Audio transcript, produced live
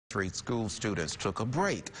School students took a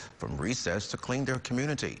break from recess to clean their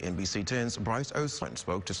community. NBC 10's Bryce Osland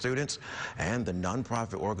spoke to students and the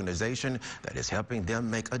nonprofit organization that is helping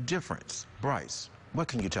them make a difference. Bryce, what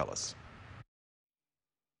can you tell us?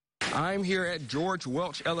 I'm here at George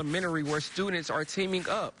Welch Elementary, where students are teaming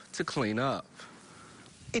up to clean up.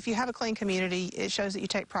 If you have a clean community, it shows that you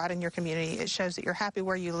take pride in your community. It shows that you're happy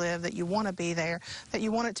where you live, that you want to be there, that you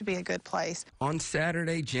want it to be a good place. On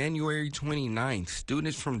Saturday, January 29th,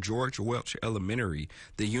 students from George Welch Elementary,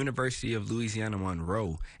 the University of Louisiana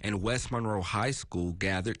Monroe, and West Monroe High School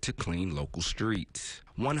gathered to clean local streets.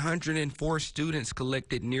 104 students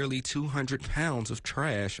collected nearly 200 pounds of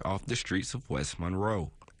trash off the streets of West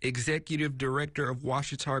Monroe. Executive Director of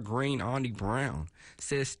Ouachita Green, Aundi Brown,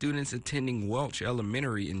 says students attending Welch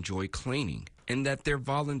Elementary enjoy cleaning and that their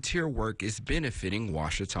volunteer work is benefiting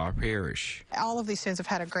Ouachita Parish. All of these students have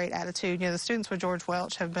had a great attitude. You know, the students with George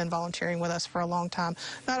Welch have been volunteering with us for a long time,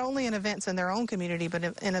 not only in events in their own community, but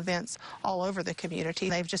in events all over the community.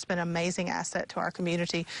 They've just been an amazing asset to our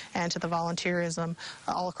community and to the volunteerism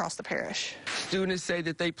all across the parish. Students say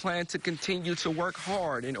that they plan to continue to work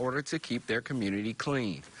hard in order to keep their community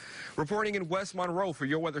clean. Reporting in West Monroe for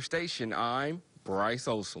your weather station, I'm Bryce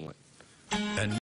Osland.